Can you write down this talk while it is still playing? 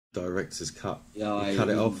director's cut. Yeah, you cut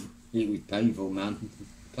it off. It was painful, man.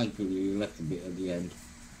 Thankfully, you left a bit at the end.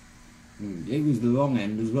 It was the wrong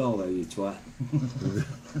end as well, though, you twat.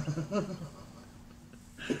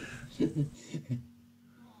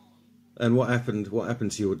 And what happened? What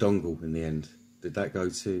happened to your dongle in the end? Did that go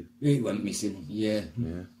too? It went missing. Yeah.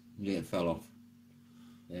 Yeah. It fell off.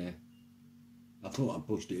 Yeah. I thought I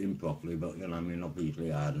pushed it in properly, but you know, I mean,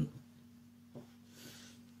 obviously I hadn't.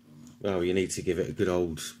 Well, you need to give it a good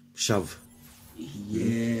old shove.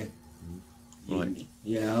 Yeah. Right.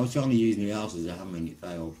 Yeah, I was trying to use my arse as a hammer and it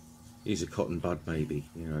failed. Use a cotton bud, maybe,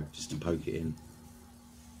 you know, just to poke it in.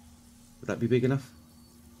 Would that be big enough?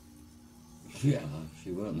 Yeah, she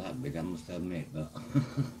weren't that big, I must admit, but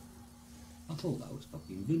I thought that was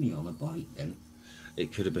fucking Vinny on a bike then.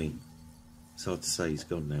 It could have been. It's hard to say, he's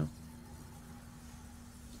gone now.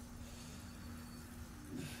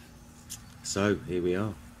 So, here we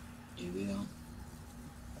are. Here we are.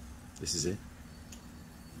 This is it.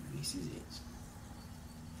 This is it.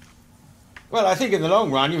 Well, I think in the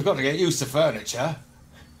long run you've got to get used to furniture.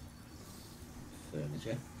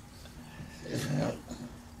 Furniture?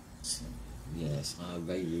 Yes, I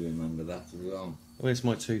vaguely remember that as well. Where's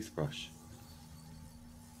my toothbrush?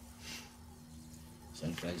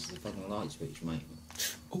 Same place as the fucking light switch, mate.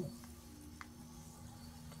 Oh.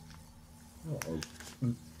 Uh-oh.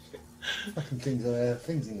 Fucking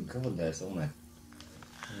things in the cupboard there somewhere.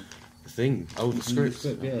 The thing. Oh, the script.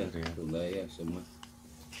 Yeah. Oh, Still there, yeah, somewhere.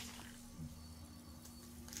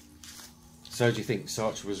 So do you think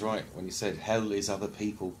Sartre was right when he said hell is other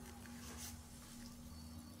people?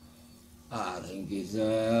 I think he's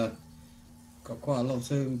got quite a lot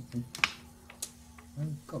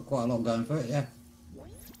going for it, yeah.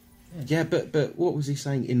 Yeah, but what was he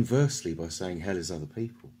saying inversely by saying hell is other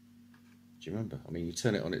people? Do you remember? I mean, you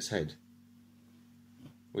turn it on its head.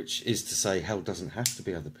 Which is to say hell doesn't have to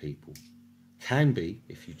be other people. Can be,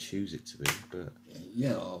 if you choose it to be, but...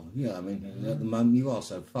 Yeah, I mean, at the moment you are,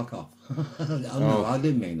 so fuck off. No, I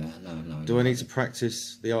didn't mean that, no. Do I need to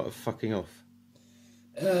practice the art of fucking off?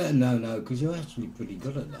 No, because you're actually pretty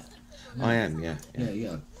good at that. No. I am, yeah.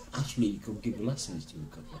 Yeah. Actually, you could give lessons to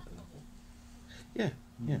a couple of people.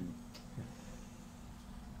 Yeah.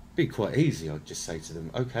 Be quite easy, I'd just say to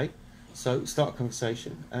them, okay, so start a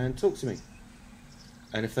conversation and talk to me.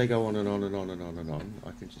 And if they go on and on and on and on and on,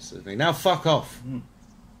 I can just say, now fuck off.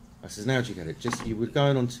 I says, now do you get it? Just, you were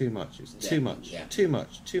going on too much. It's too much.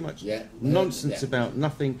 Yeah. Nonsense about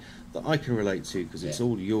nothing that I can relate to, because it's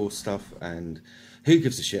all your stuff, and who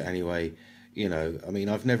gives a shit anyway? You know, I mean,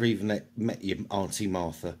 I've never even met your Auntie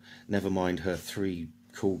Martha, never mind her 3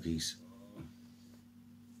 corgis.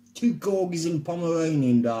 2 corgis and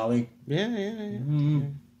Pomeranian, darling. Yeah.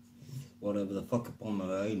 Whatever the fuck a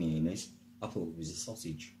Pomeranian is. I thought it was a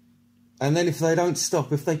sausage. And then if they don't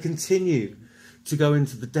stop, if they continue to go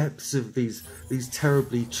into the depths of these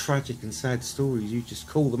terribly tragic and sad stories, you just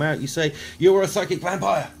call them out. You say, you're a psychic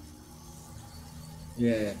vampire.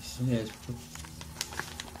 Yes.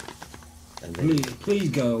 And then, please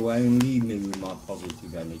go away and leave me with my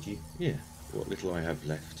positive energy. Yeah, what little I have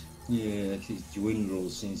left. Yeah, it's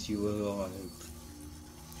dwindled since you arrived.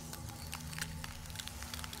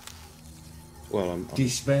 Well, I'm...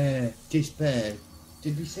 Despair.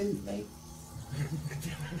 Did you suit me?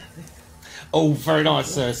 Oh, very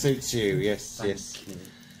nice, sir. Suits you. Yes. Thank you.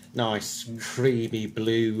 Nice, creamy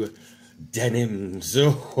blue denims.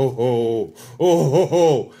 Oh.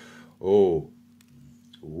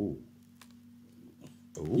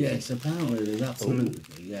 Yes, apparently there's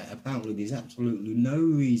absolutely no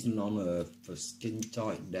reason on earth for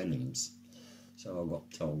skin-tight denims. So I got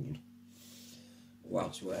told.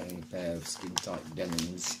 Whilst wearing a pair of skin-tight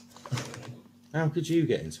denims. How could you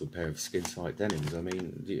get into a pair of skin-tight denims? I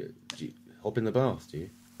mean, do you hop in the bath? Do you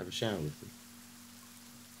have a shower with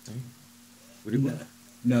them? Would it work?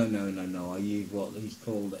 No. I use what he's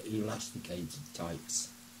called elasticated tights.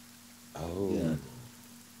 Oh. Yeah.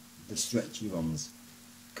 The stretchy ones.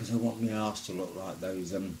 Because I want my arse to look like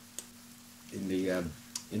those in the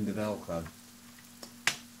Velcro.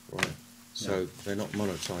 Right. So they're not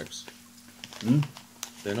monotypes.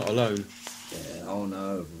 They're not alone. Yeah, oh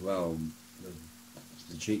no. Well,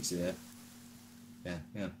 the cheeks are there.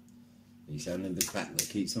 Yeah. It's only the crack that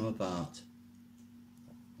keeps them apart.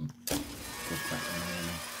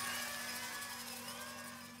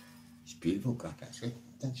 It's beautiful crack, actually.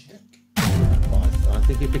 Don't you think? I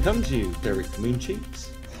think it becomes you, Derek Mooncheeks.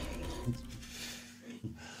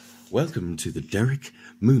 Welcome to the Derek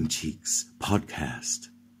Mooncheeks podcast.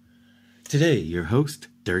 Today, your host,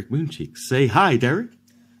 Derek Mooncheeks. Say hi, Derek.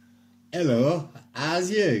 Hello, how's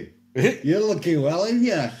you? You're looking well, aren't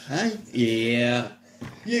you? Huh? Yeah.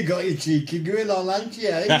 You got your cheeky grin on, haven't you?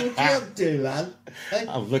 Eh? What you up to, lad? Eh?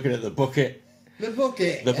 I'm looking at the bucket. The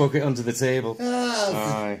bucket. The bucket under the table.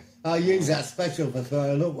 Ah, I use that special for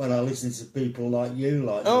throwing up when I listen to people like you,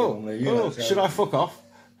 like normally. You know, so should I fuck off?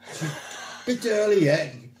 Bit early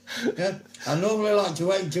yet. Yeah? I normally like to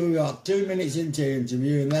wait till we got 2 minutes into the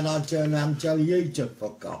interview and then I turn around and tell you to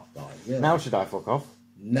fuck off. Like, you know. Now should I fuck off?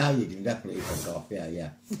 Now you can definitely fuck off, yeah.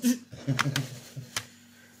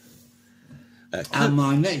 And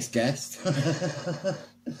my next guest,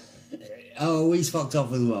 he's fucked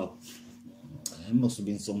off as well. It must have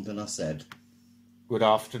been something I said. Good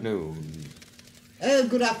afternoon. Oh,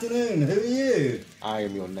 good afternoon. Who are you? I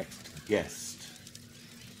am your next guest.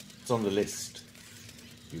 It's on the list.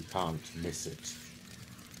 You can't miss it.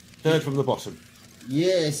 Third from the bottom.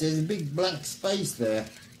 Yes, there's a big blank space there.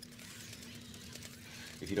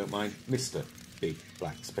 If you don't mind, Mr. Big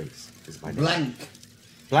Black Space is my name. Blank.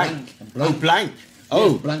 Blank. Blank. Oh, blank. Yes,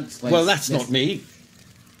 Oh, blank space. well, that's Yes. not me.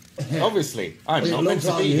 Obviously, I'm It not meant looks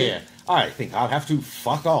to like be you. here. I think I'll have to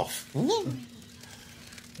fuck off.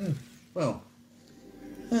 Well,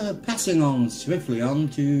 passing on swiftly on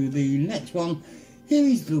to the next one. Here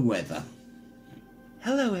is the weather.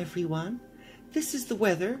 Hello, everyone. This is the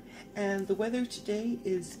weather, and the weather today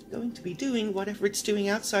is going to be doing whatever it's doing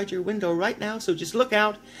outside your window right now, so just look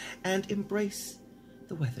out and embrace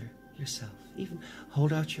the weather yourself. Even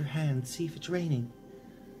hold out your hand, see if it's raining.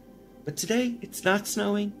 But today, it's not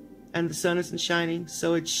snowing, and the sun isn't shining,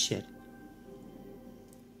 so it's shit.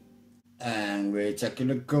 And we're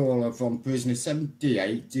taking a caller from prisoner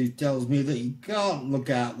 78 who tells me that he can't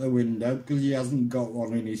look out the window because he hasn't got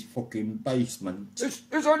one in his fucking basement.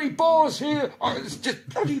 There's only bars here. It's just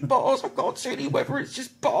bloody bars. I can't see any weather. It's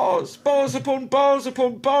just bars. Bars upon bars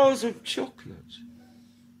upon bars of chocolate.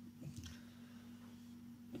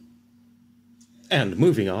 And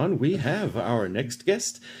moving on, we have our next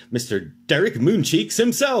guest, Mr. Derek Mooncheeks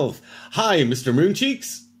himself. Hi, Mr.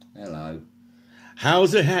 Mooncheeks. Hello.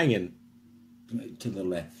 How's it hanging? To the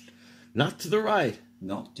left, Not to the right.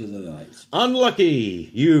 not to the right. Unlucky.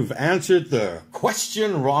 You've answered the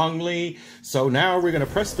question wrongly. So now we're going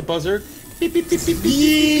to press the buzzer. Beep, beep, beep, beep,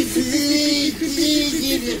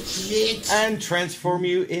 beep, and transform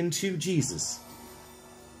you into Jesus.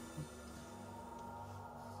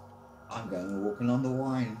 I'm going walking on the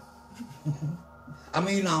wine.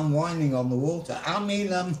 I'm whining on the water.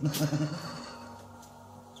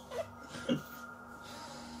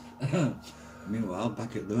 Meanwhile,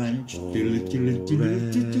 back at the ranch.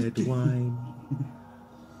 Red wine.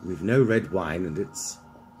 We've no red wine, and it's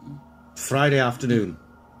Friday afternoon.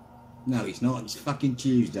 No, it's not. It's fucking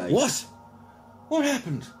Tuesday. What? What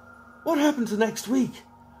happened? What happened to next week?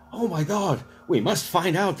 Oh my God! We must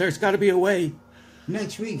find out. There's got to be a way.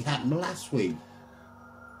 Next week happened last week.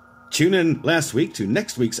 Tune in last week to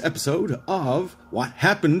next week's episode of What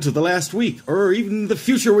Happened to the Last Week, or even the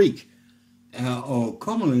future week. Or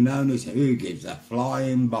commonly known as Who Gives a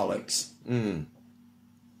Flying Bollocks.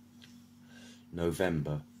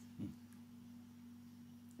 November.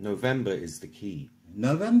 November is the key.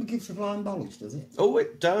 November gives a flying bollocks, does it? Oh,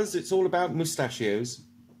 it does. It's all about mustachios.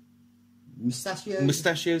 Mustachios?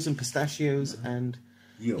 Mustachios and pistachios and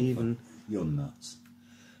You're nuts.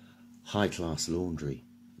 high-class laundry.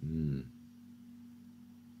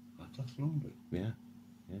 High-class laundry. Yeah.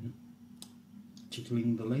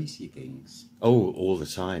 Tickling the lacy things. Oh, all the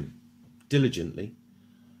time. Diligently.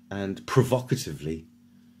 And provocatively.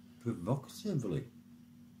 Provocatively.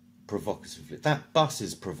 Provocatively. That bus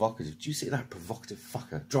is provocative. Do you see that provocative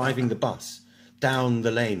fucker driving the bus down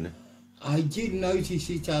the lane? I did notice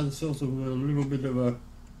it had sort of a little bit of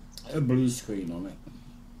a blue screen on it.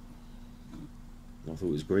 I thought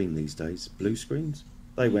it was green these days. Blue screens?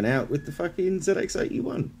 They went out with the fucking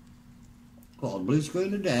ZX81. Got a blue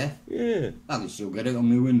screen of death. Yeah. I can still get it on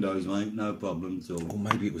my windows, mate. No problem at all. Or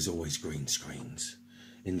maybe it was always green screens.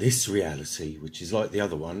 In this reality, which is like the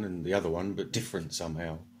other one and the other one, but different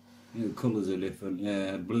somehow. Yeah, the colours are different.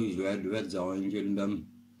 Yeah, blue's red, red's orange, and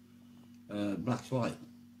black's white.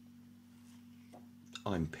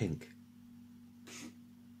 I'm pink.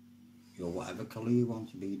 You're whatever colour you want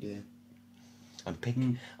to be, dear. I'm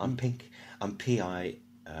pink. I'm pink. I'm P.I.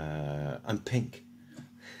 I'm pink.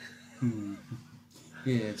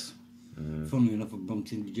 Yes. Funny enough, I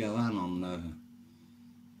bumped into Joanne on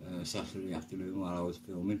Saturday afternoon while I was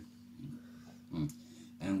filming.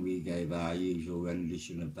 And we gave our usual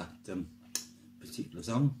rendition of that particular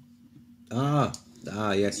song.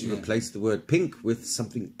 Yes, you replaced the word pink with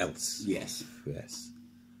something else. Yes. Yes.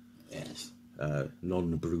 Yes.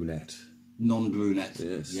 Non-brunette. Non-brunette.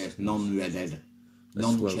 Yes. Yes. Non-redhead. That's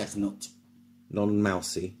Non-chestnut.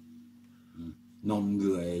 Non-mousy.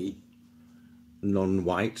 non-grey,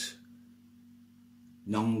 Non-white.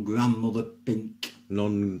 non-grandmother pink.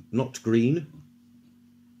 Not green.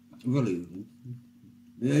 Well,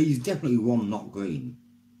 he's definitely one not green,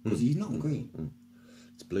 because he's not green.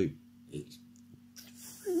 It's blue. It's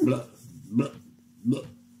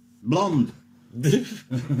blonde.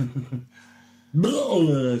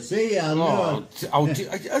 See, I know.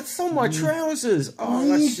 It's on my trousers. Oh,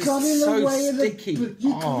 You that's got just in the so way of sticky.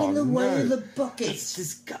 you got in the way of the bucket. It's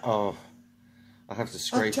just, oh, I have to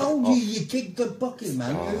scrape I told it you, off. you kicked the bucket,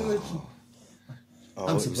 man. Oh,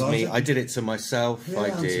 I'm it was surprised me. I- I did it to myself. Yeah,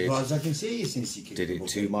 I I'm did. surprised I can see you since you kicked Did the it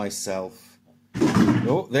bucket. to myself.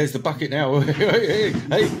 Oh, there's the bucket now. hey.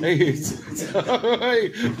 Hey.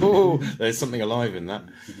 Oh, there's something alive in that.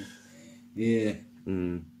 Yeah.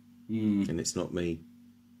 And it's not me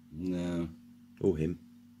No. or him.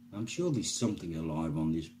 I'm sure there's something alive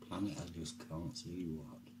on this planet. I just can't see what.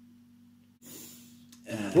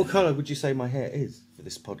 What colour would you say my hair is for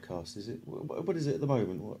this podcast? Is it what is it at the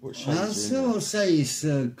moment? What shades I'd are in sort of say it's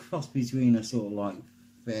a cross between a sort of like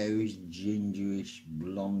fairish, gingerish,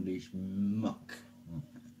 blondish muck.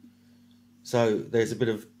 So there's a bit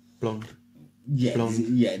of blonde. Yeah, Blonde,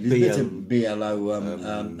 there's a bit of BLO,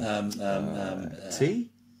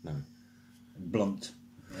 tea? No. blunt.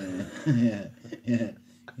 Yeah.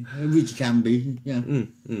 Which can be, yeah.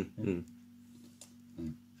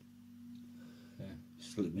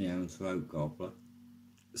 Slip my own throat gobbler.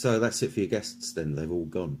 So that's it for your guests then. They've all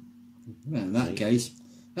gone. Well, in that case,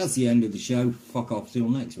 that's the end of the show. Fuck off till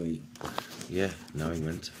next week. Yeah, knowing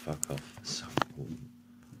when to fuck off. So important.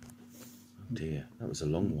 Oh dear, that was a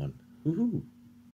long one. Woohoo.